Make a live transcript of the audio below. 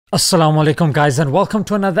Assalamu alaikum guys, and welcome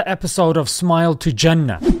to another episode of Smile to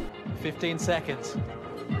Jannah. 15 seconds.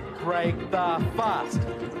 Break the fast.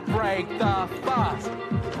 Break the fast.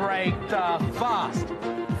 Break the fast.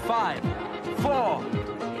 5, 4,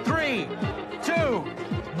 3, 2,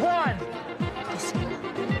 1.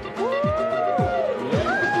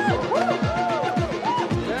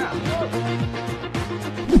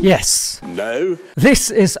 Yes. No. This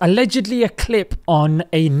is allegedly a clip on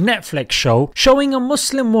a Netflix show showing a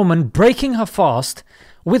Muslim woman breaking her fast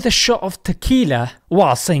with a shot of tequila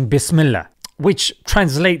while saying Bismillah, which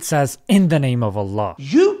translates as in the name of Allah.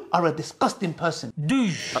 You are a disgusting person.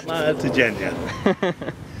 To Jannah.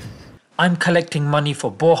 I'm collecting money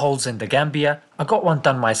for boreholes in the Gambia. I got one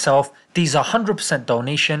done myself. These are 100%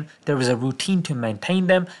 donation. There is a routine to maintain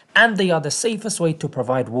them and they are the safest way to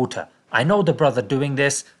provide water. I know the brother doing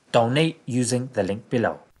this. Donate using the link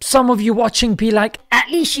below. Some of you watching be like,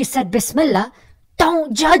 at least she said Bismillah.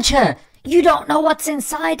 Don't judge her. You don't know what's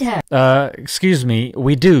inside her. Excuse me,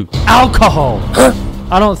 we do. Alcohol!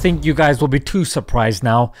 I don't think you guys will be too surprised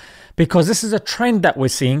now, because this is a trend that we're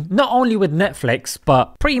seeing, not only with Netflix,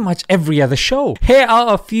 but pretty much every other show. Here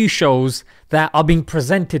are a few shows that are being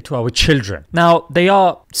presented to our children. Now, they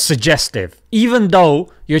are suggestive. Even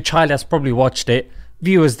though your child has probably watched it,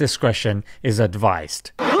 viewers' discretion is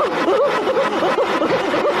advised.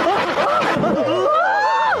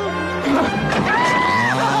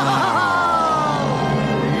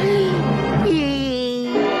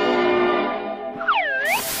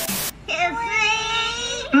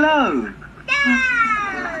 Blow.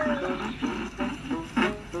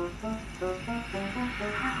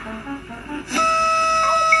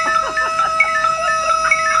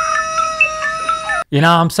 You know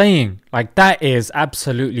what I'm saying? Like, that is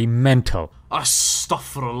absolutely mental.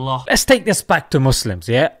 Astaghfirullah. Let's take this back to Muslims,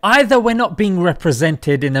 yeah? Either we're not being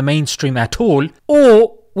represented in the mainstream at all,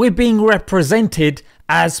 or we're being represented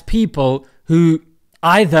as people who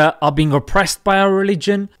either are being oppressed by our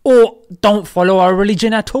religion or don't follow our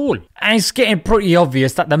religion at all. And it's getting pretty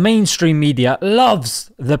obvious that the mainstream media loves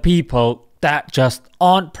the people that just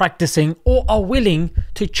aren't practicing or are willing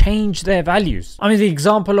to change their values. I mean, the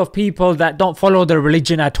example of people that don't follow their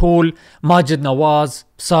religion at all: Majid Nawaz,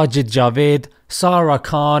 Sajid Javed, Sarah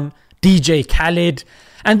Khan, DJ Khaled.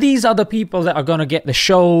 And these are the people that are going to get the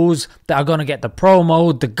shows, that are going to get the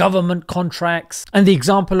promo, the government contracts. And the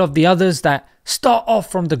example of the others that start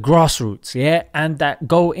off from the grassroots, yeah, and that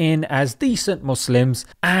go in as decent Muslims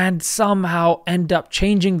and somehow end up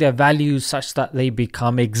changing their values such that they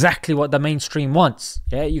become exactly what the mainstream wants.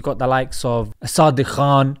 Yeah, you got the likes of Sadiq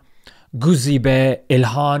Khan, Guzibe,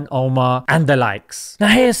 Ilhan Omar and the likes. Now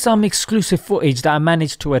here's some exclusive footage that I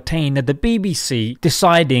managed to attain at the BBC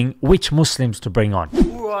deciding which Muslims to bring on.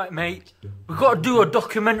 Alright mate, we've got to do a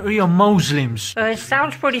documentary on Muslims.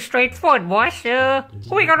 Sounds pretty straightforward, boss. Who are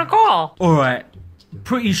we gonna call? Alright,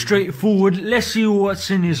 pretty straightforward. Let's see what's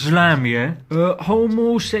in Islam, yeah?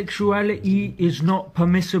 Homosexuality is not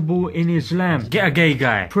permissible in Islam. Get a gay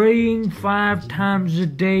guy. Praying 5 times a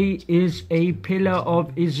day is a pillar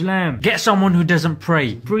of Islam. Get someone who doesn't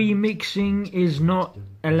pray. Free mixing is not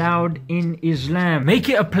allowed in Islam. Make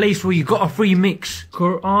it a place where you got a free mix.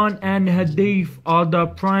 Quran and Hadith are the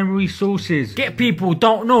primary sources. Get people who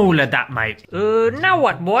don't know all of that, mate. Now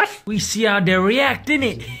what, boss? We see how they react,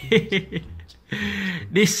 innit?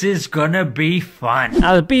 This is gonna be fun.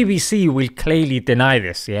 Now the BBC will clearly deny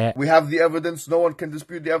this, yeah? We have the evidence. No one can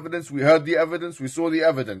dispute the evidence. We heard the evidence. We saw the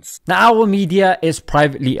evidence. Now our media is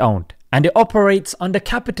privately owned and it operates under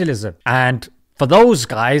capitalism. And for those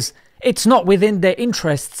guys, it's not within their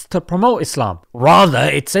interests to promote Islam. Rather,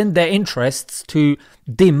 it's in their interests to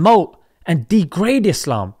demote and degrade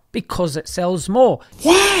Islam because it sells more.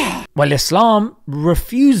 Yeah. Well, Islam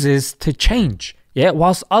refuses to change. Yeah,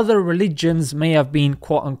 whilst other religions may have been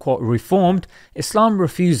quote unquote reformed, Islam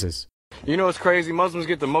refuses. You know what's crazy? Muslims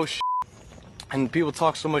get the most shit, and people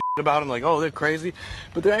talk so much shit about them like, oh, they're crazy.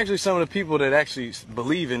 But they're actually some of the people that actually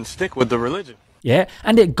believe and stick with the religion. Yeah,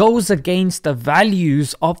 and it goes against the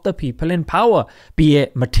values of the people in power, be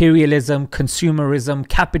it materialism, consumerism,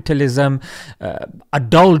 capitalism,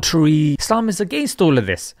 adultery. Islam is against all of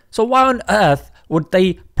this. So why on earth would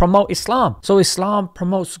they promote Islam? So Islam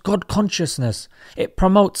promotes God consciousness. It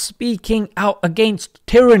promotes speaking out against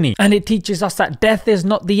tyranny. And it teaches us that death is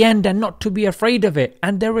not the end and not to be afraid of it.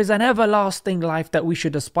 And there is an everlasting life that we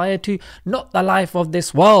should aspire to, not the life of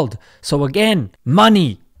this world. So again,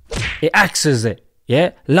 money, it acts as it.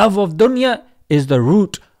 Yeah, love of dunya is the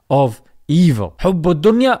root of evil. حب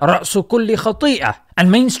الدنيا رأس كل خطيئة.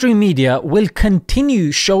 And mainstream media will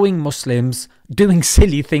continue showing Muslims doing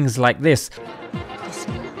silly things like this,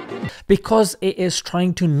 because it is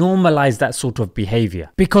trying to normalize that sort of behavior.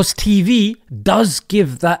 Because TV does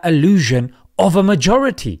give that illusion of a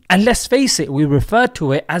majority. And let's face it, we refer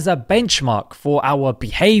to it as a benchmark for our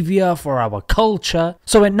behavior, for our culture.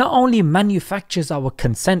 So it not only manufactures our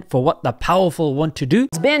consent for what the powerful want to do.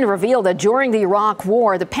 It's been revealed that during the Iraq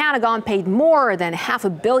War, the Pentagon paid more than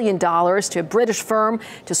 $500 million to a British firm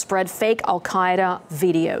to spread fake Al-Qaeda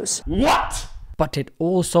videos. What? But it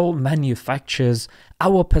also manufactures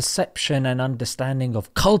our perception and understanding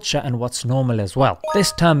of culture and what's normal as well.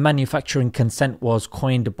 This term manufacturing consent was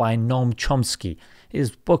coined by Noam Chomsky. His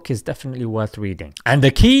book is definitely worth reading. And the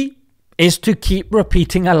key is to keep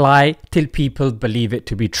repeating a lie till people believe it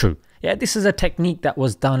to be true. Yeah, this is a technique that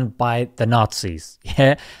was done by the Nazis.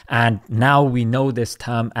 Yeah, and now we know this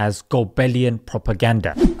term as Goebbelian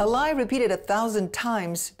propaganda. A lie repeated 1,000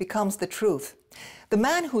 times becomes the truth. The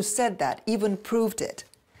man who said that even proved it.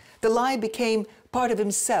 The lie became part of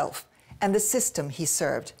himself and the system he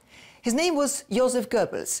served. His name was Joseph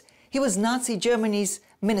Goebbels. He was Nazi Germany's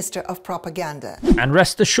Minister of Propaganda. And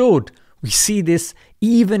rest assured, we see this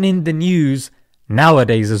even in the news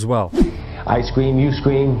nowadays as well. I scream, you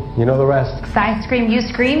scream, you know the rest. I scream, you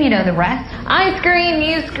scream, you know the rest. I scream,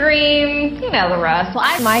 you scream, you know the rest.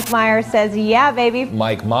 Mike Myers says, yeah, baby.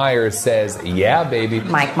 Mike Myers says, yeah, baby.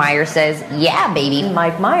 Mike Myers says, yeah, baby.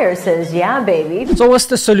 Mike Myers says, yeah, baby. So what's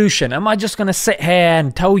the solution? Am I just going to sit here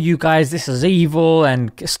and tell you guys this is evil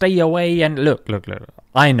and stay away and look.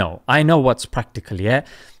 I know what's practical, yeah?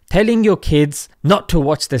 Telling your kids not to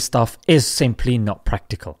watch this stuff is simply not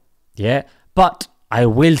practical, yeah? But I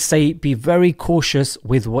will say be very cautious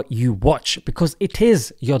with what you watch because it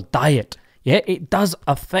is your diet. Yeah, it does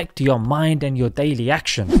affect your mind and your daily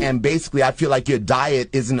action. And basically, I feel like your diet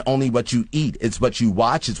isn't only what you eat. It's what you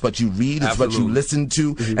watch, it's what you read, it's what you listen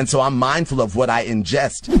to. And so I'm mindful of what I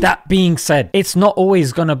ingest. That being said, it's not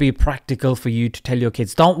always going to be practical for you to tell your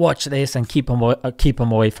kids, don't watch this and keep them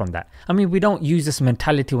away from that. I mean, we don't use this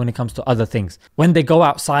mentality when it comes to other things. When they go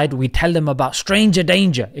outside, we tell them about stranger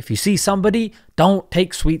danger. If you see somebody, don't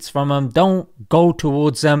take sweets from them. Don't go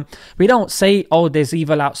towards them. We don't say, oh, there's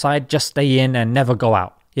evil outside, just stay in and never go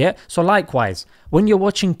out. Yeah. So likewise, when you're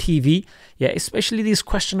watching TV, yeah, especially these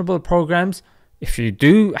questionable programs, if you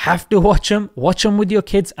do have to watch them with your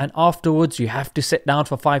kids, and afterwards you have to sit down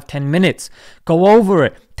for 5-10 minutes. Go over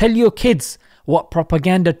it. Tell your kids what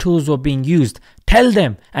propaganda tools were being used. Tell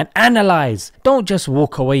them and analyze. Don't just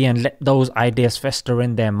walk away and let those ideas fester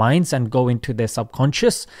in their minds and go into their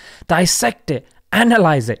subconscious. Dissect it,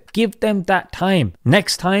 analyze it, give them that time.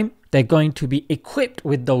 Next time, they're going to be equipped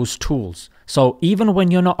with those tools. So even when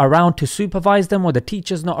you're not around to supervise them or the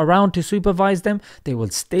teacher's not around to supervise them, they will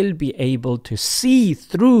still be able to see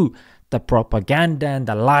through the propaganda and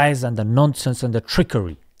the lies and the nonsense and the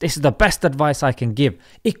trickery. This is the best advice I can give.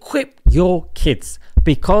 Equip your kids,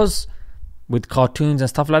 because with cartoons and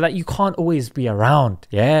stuff like that, you can't always be around.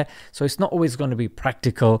 Yeah, so it's not always going to be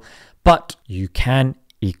practical, but you can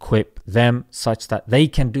equip them such that they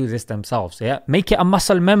can do this themselves. Yeah, make it a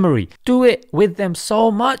muscle memory. Do it with them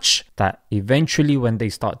so much that eventually when they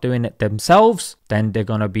start doing it themselves, then they're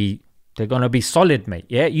gonna be solid, mate.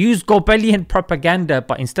 Yeah, use Goebbelian propaganda,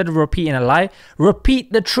 but instead of repeating a lie,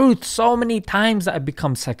 repeat the truth so many times that it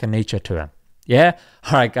becomes second nature to them. Yeah,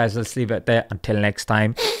 all right guys, let's leave it there until next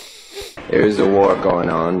time. There is a war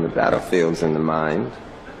going on. The battlefield's in the mind,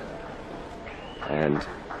 and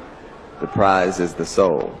the prize is the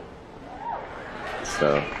soul.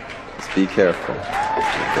 So, just be careful. Be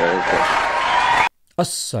very careful.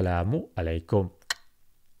 Assalamu alaikum.